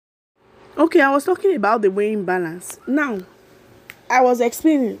Okay, I was talking about the weighing balance. Now, I was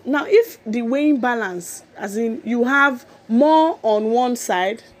explaining. Now, if the weighing balance, as in you have more on one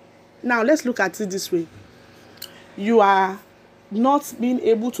side, now let's look at it this way. You are not being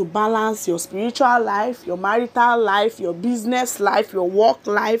able to balance your spiritual life, your marital life, your business life, your work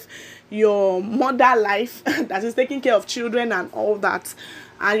life, your mother life that is taking care of children and all that.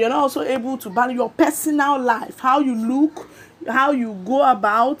 And you're not also able to balance your personal life, how you look, how you go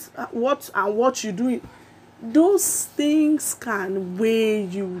about what you do. Those things can weigh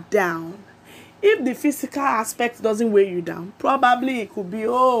you down. If the physical aspect doesn't weigh you down, probably it could be,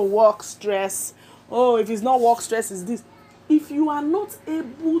 oh, work stress. Oh, if it's not work stress, it's this. If you are not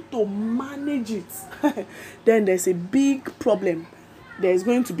able to manage it, then there's a big problem. There's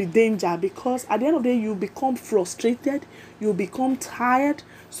going to be danger, because at the end of the day, you become frustrated, you become tired.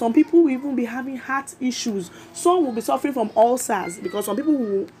 Some people will even be having heart issues. Some will be suffering from ulcers, because some people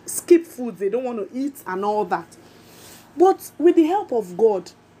will skip food, they don't want to eat and all that. But with the help of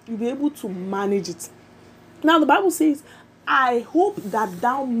God, you'll be able to manage it. Now the Bible says, I hope that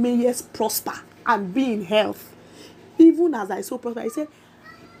thou mayest prosper and be in health, even as I so prosper. He said,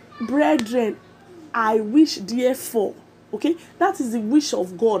 brethren, I wish therefore. Okay, that is the wish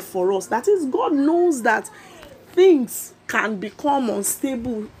of God for us. That is, God knows that things can become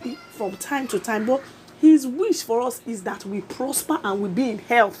unstable from time to time, but his wish for us is that we prosper and we be in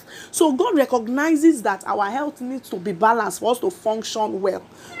health. So God recognizes that our health needs to be balanced for us to function well.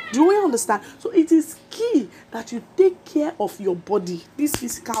 Do we understand? So it is key that you take care of your body, this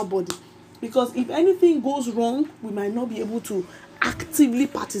physical body, because if anything goes wrong, we might not be able to actively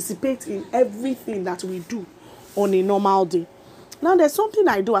participate in everything that we do on a normal day. Now, there's something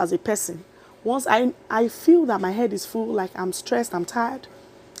I do as a person. Once I feel that my head is full, like I'm stressed, I'm tired,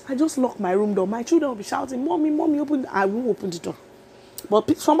 I just lock my room door. My children will be shouting, mommy, mommy, open. I won't open the door.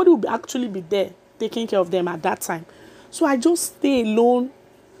 But somebody will actually be there taking care of them at that time. So I just stay alone.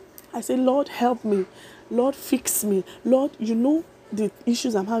 I say, Lord, help me. Lord, fix me. Lord, you know the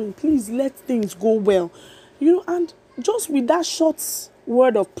issues I'm having. Please let things go well. And just with that short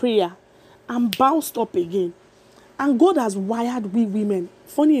word of prayer, I'm bounced up again. And God has wired we women.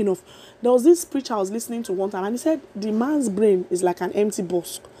 Funny enough, there was this preacher I was listening to one time, and he said the man's brain is like an empty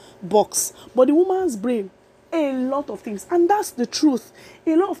box. But the woman's brain, a lot of things. And that's the truth.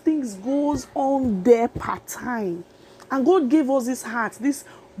 A lot of things goes on there part time. And God gave us this heart, this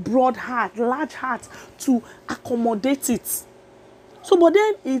broad heart, large heart, to accommodate it. So, but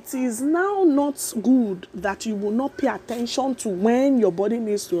then it is now not good that you will not pay attention to when your body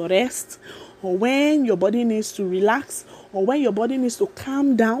needs to rest, or when your body needs to relax, or when your body needs to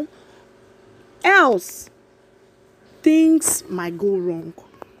calm down. Else, things might go wrong.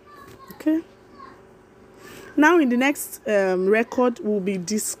 Okay? Now, in the next record, we'll be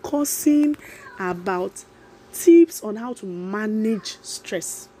discussing about tips on how to manage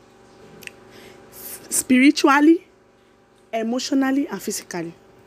stress spiritually, emotionally, and physically.